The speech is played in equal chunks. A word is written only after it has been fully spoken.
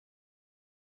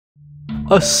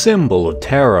A symbol of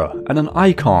terror and an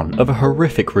icon of a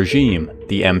horrific regime,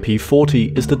 the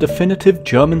MP40 is the definitive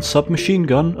German submachine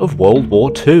gun of World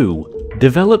War II.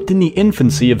 Developed in the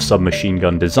infancy of submachine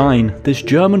gun design, this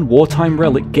German wartime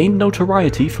relic gained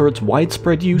notoriety for its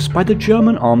widespread use by the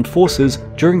German armed forces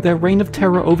during their reign of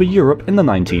terror over Europe in the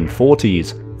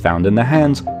 1940s, found in the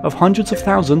hands of hundreds of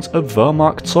thousands of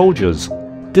Wehrmacht soldiers.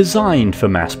 Designed for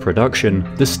mass production,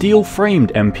 the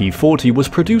steel-framed MP40 was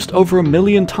produced over 1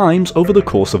 million times over the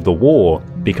course of the war,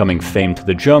 becoming famed to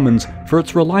the Germans for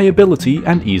its reliability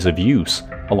and ease of use,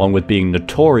 along with being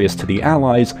notorious to the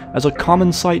Allies as a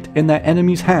common sight in their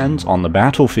enemies' hands on the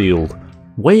battlefield.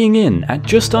 Weighing in at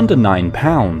just under 9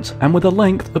 pounds, and with a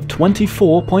length of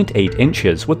 24.8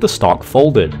 inches with the stock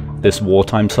folded, this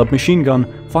wartime submachine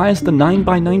gun fires the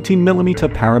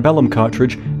 9x19mm Parabellum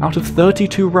cartridge out of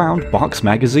 32-round box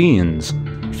magazines.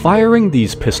 Firing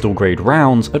these pistol-grade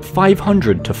rounds at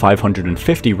 500 to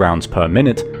 550 rounds per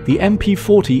minute, the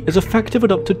MP40 is effective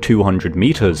at up to 200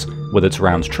 meters, with its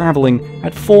rounds traveling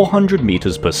at 400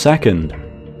 meters per second.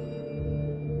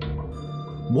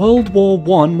 World War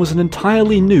I was an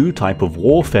entirely new type of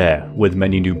warfare, with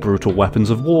many new brutal weapons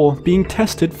of war being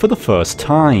tested for the first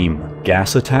time.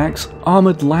 Gas attacks,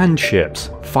 armoured land ships,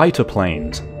 fighter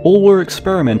planes, all were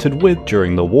experimented with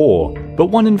during the war, but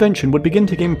one invention would begin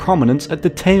to gain prominence at the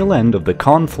tail end of the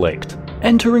conflict.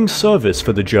 Entering service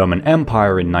for the German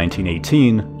Empire in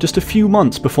 1918, just a few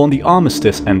months before the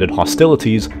armistice ended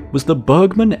hostilities, was the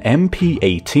Bergmann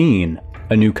MP18.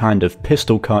 A new kind of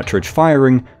pistol cartridge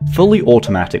firing, fully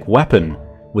automatic weapon,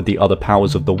 with the other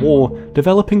powers of the war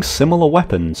developing similar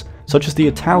weapons, such as the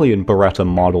Italian Beretta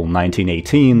Model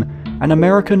 1918 and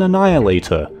American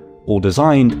Annihilator, all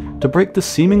designed to break the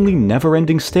seemingly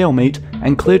never-ending stalemate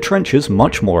and clear trenches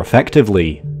much more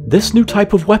effectively. This new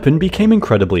type of weapon became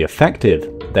incredibly effective,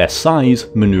 their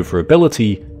size,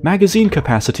 maneuverability, magazine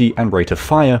capacity and rate of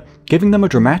fire giving them a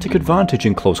dramatic advantage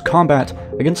in close combat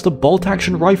against the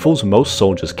bolt-action rifles most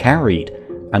soldiers carried,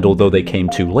 and although they came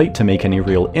too late to make any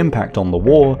real impact on the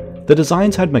war, the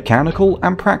designs had mechanical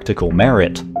and practical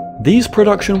merit. These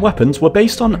production weapons were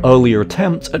based on earlier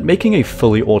attempts at making a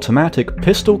fully automatic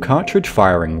pistol cartridge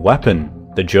firing weapon.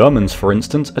 The Germans, for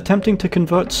instance, attempting to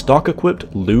convert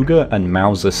stock-equipped Luger and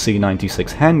Mauser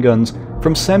C96 handguns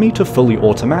from semi to fully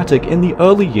automatic in the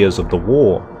early years of the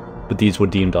war, but these were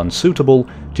deemed unsuitable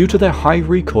due to their high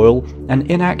recoil and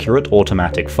inaccurate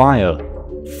automatic fire.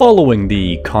 Following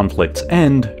the conflict's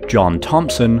end, John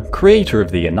Thompson, creator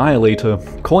of the Annihilator,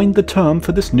 coined the term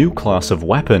for this new class of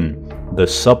weapon, the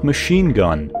submachine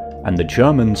gun, and the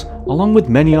Germans, along with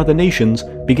many other nations,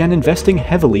 began investing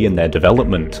heavily in their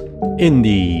development. In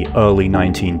the early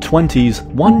 1920s,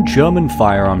 one German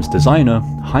firearms designer,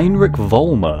 Heinrich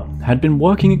Vollmer, had been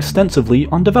working extensively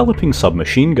on developing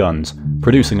submachine guns,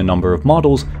 producing a number of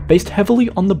models based heavily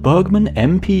on the Bergmann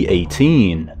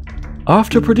MP18.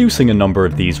 After producing a number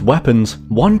of these weapons,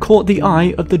 one caught the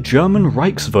eye of the German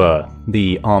Reichswehr,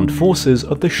 the armed forces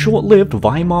of the short-lived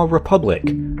Weimar Republic,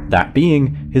 that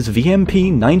being his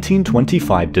VMP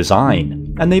 1925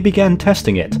 design, and they began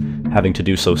testing it, having to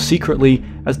do so secretly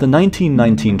as the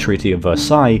 1919 Treaty of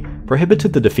Versailles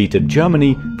prohibited the defeated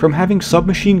Germany from having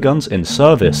submachine guns in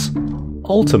service.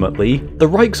 Ultimately, the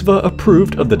Reichswehr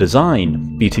approved of the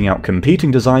design, beating out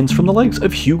competing designs from the likes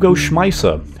of Hugo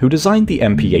Schmeisser, who designed the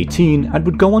MP18 and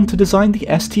would go on to design the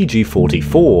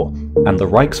STG-44, and the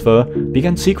Reichswehr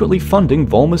began secretly funding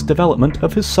Vollmer's development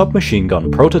of his submachine gun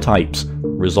prototypes,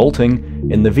 resulting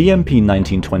in the VMP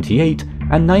 1928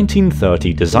 and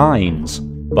 1930 designs.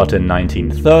 But in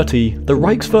 1930, the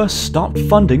Reichswehr stopped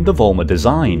funding the Vollmer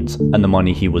designs, and the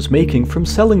money he was making from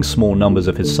selling small numbers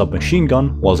of his submachine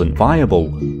gun wasn't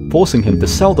viable, forcing him to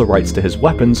sell the rights to his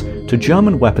weapons to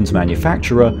German weapons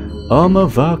manufacturer Irma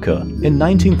Werke in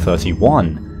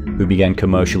 1931, who began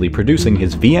commercially producing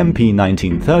his VMP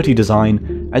 1930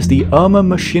 design as the Irma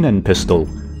Maschinenpistol,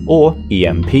 or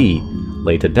EMP,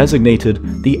 later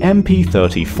designated the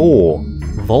MP34.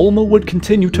 Vollmer would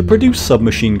continue to produce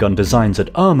submachine gun designs at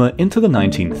Irma into the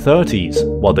 1930s,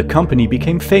 while the company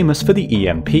became famous for the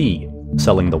EMP,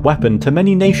 selling the weapon to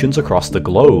many nations across the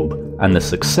globe, and the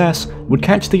success would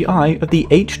catch the eye of the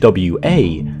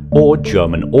HWA, or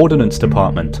German Ordnance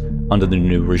Department, under the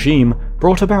new regime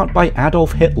brought about by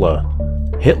Adolf Hitler.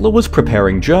 Hitler was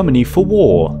preparing Germany for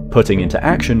war, putting into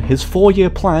action his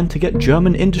 4-year plan to get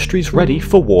German industries ready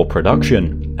for war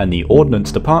production, and the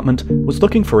Ordnance Department was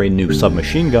looking for a new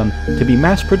submachine gun to be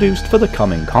mass-produced for the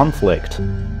coming conflict.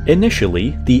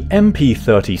 Initially, the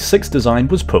MP36 design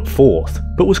was put forth,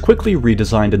 but was quickly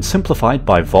redesigned and simplified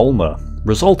by Vollmer,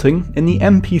 resulting in the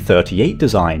MP38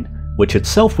 design, which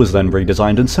itself was then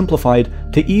redesigned and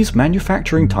simplified to ease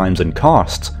manufacturing times and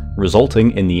costs,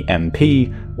 resulting in the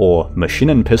MP, or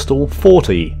Maschinenpistol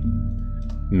 40.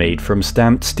 Made from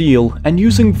stamped steel and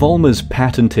using Vollmer's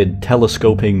patented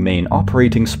telescoping main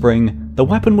operating spring, the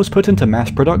weapon was put into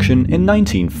mass production in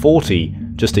 1940,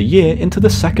 just a year into the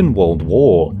Second World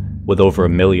War, with over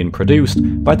 1 million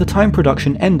produced by the time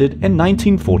production ended in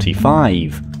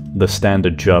 1945. The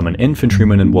standard German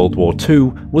infantryman in World War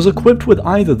II was equipped with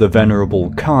either the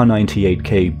venerable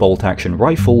Kar-98K bolt-action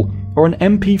rifle or an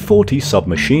MP-40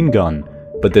 submachine gun,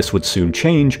 but this would soon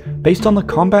change based on the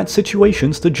combat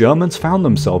situations the Germans found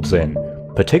themselves in,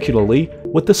 particularly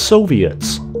with the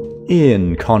Soviets.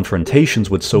 In confrontations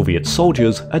with Soviet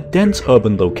soldiers at dense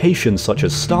urban locations such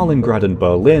as Stalingrad and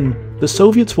Berlin, the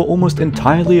Soviets were almost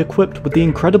entirely equipped with the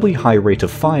incredibly high rate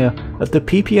of fire of the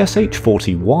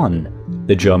PPSH-41.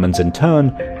 The Germans in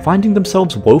turn finding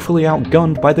themselves woefully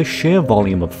outgunned by the sheer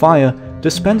volume of fire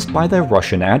dispensed by their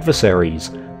Russian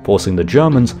adversaries, forcing the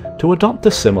Germans to adopt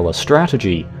a similar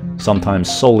strategy, sometimes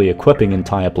solely equipping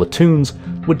entire platoons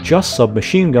with just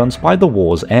submachine guns by the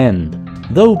war's end.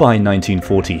 Though by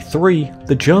 1943,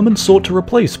 the Germans sought to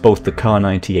replace both the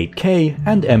Kar-98K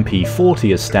and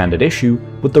MP-40 as standard issue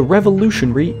with the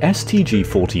revolutionary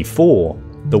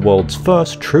STG-44, the world's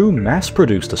first true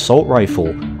mass-produced assault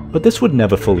rifle, but this would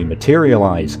never fully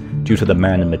materialize due to the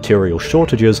man and material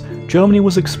shortages Germany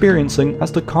was experiencing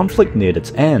as the conflict neared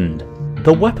its end.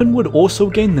 The weapon would also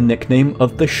gain the nickname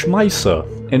of the Schmeisser,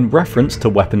 in reference to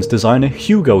weapons designer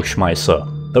Hugo Schmeisser,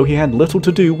 though he had little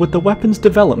to do with the weapon's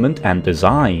development and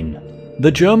design.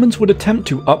 The Germans would attempt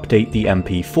to update the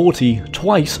MP-40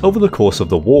 twice over the course of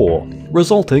the war,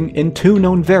 resulting in 2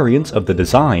 known variants of the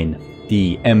design,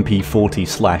 the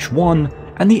MP-40/1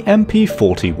 and the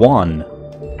MP-41.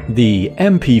 The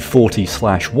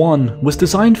MP-40/1 was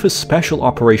designed for special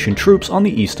operation troops on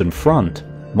the Eastern Front,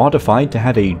 modified to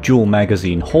have a dual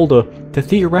magazine holder to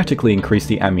theoretically increase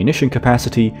the ammunition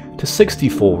capacity to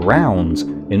 64 rounds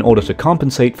in order to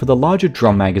compensate for the larger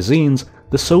drum magazines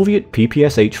the Soviet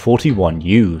PPSH-41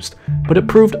 used, but it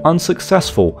proved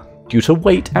unsuccessful due to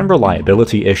weight and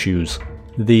reliability issues.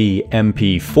 The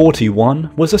MP-41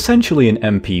 was essentially an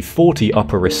MP-40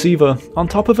 upper receiver on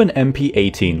top of an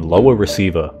MP-18 lower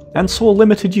receiver, and saw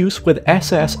limited use with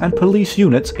SS and police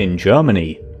units in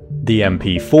Germany. The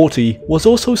MP-40 was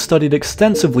also studied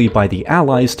extensively by the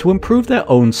Allies to improve their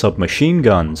own submachine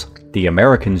guns, the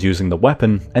Americans using the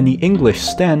weapon and the English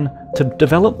Sten to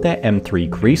develop their M3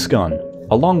 grease gun,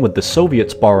 along with the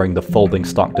Soviets borrowing the folding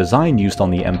stock design used on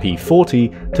the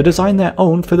MP-40 to design their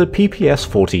own for the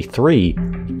PPS-43,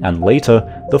 and later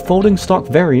the folding stock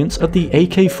variants of the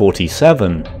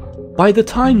AK-47. By the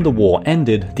time the war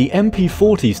ended, the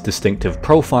MP-40's distinctive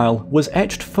profile was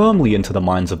etched firmly into the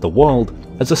minds of the world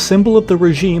as a symbol of the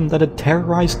regime that had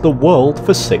terrorized the world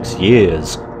for 6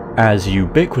 years. As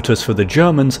ubiquitous for the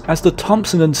Germans as the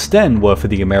Thompson and Sten were for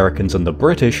the Americans and the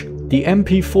British, the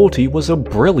MP-40 was a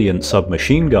brilliant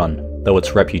submachine gun, though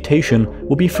its reputation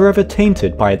will be forever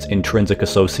tainted by its intrinsic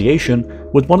association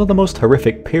with one of the most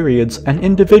horrific periods and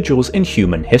individuals in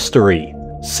human history.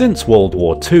 Since World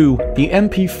War II, the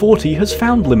MP-40 has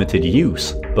found limited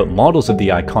use, but models of the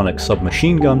iconic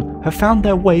submachine gun have found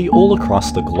their way all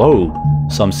across the globe,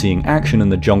 some seeing action in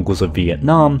the jungles of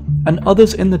Vietnam, and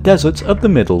others in the deserts of the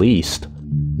Middle East.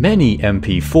 Many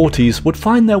MP-40s would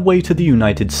find their way to the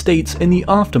United States in the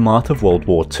aftermath of World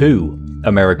War II,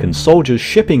 American soldiers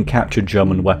shipping captured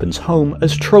German weapons home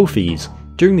as trophies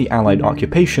during the Allied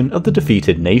occupation of the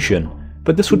defeated nation,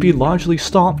 but this would be largely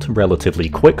stopped relatively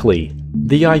quickly.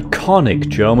 The iconic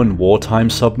German wartime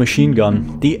submachine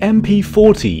gun, the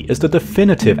MP-40 is the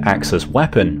definitive Axis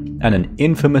weapon, and an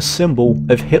infamous symbol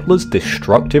of Hitler's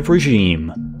destructive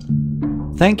regime.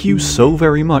 Thank you so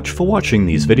very much for watching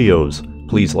these videos.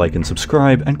 Please like and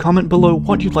subscribe and comment below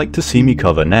what you'd like to see me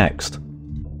cover next.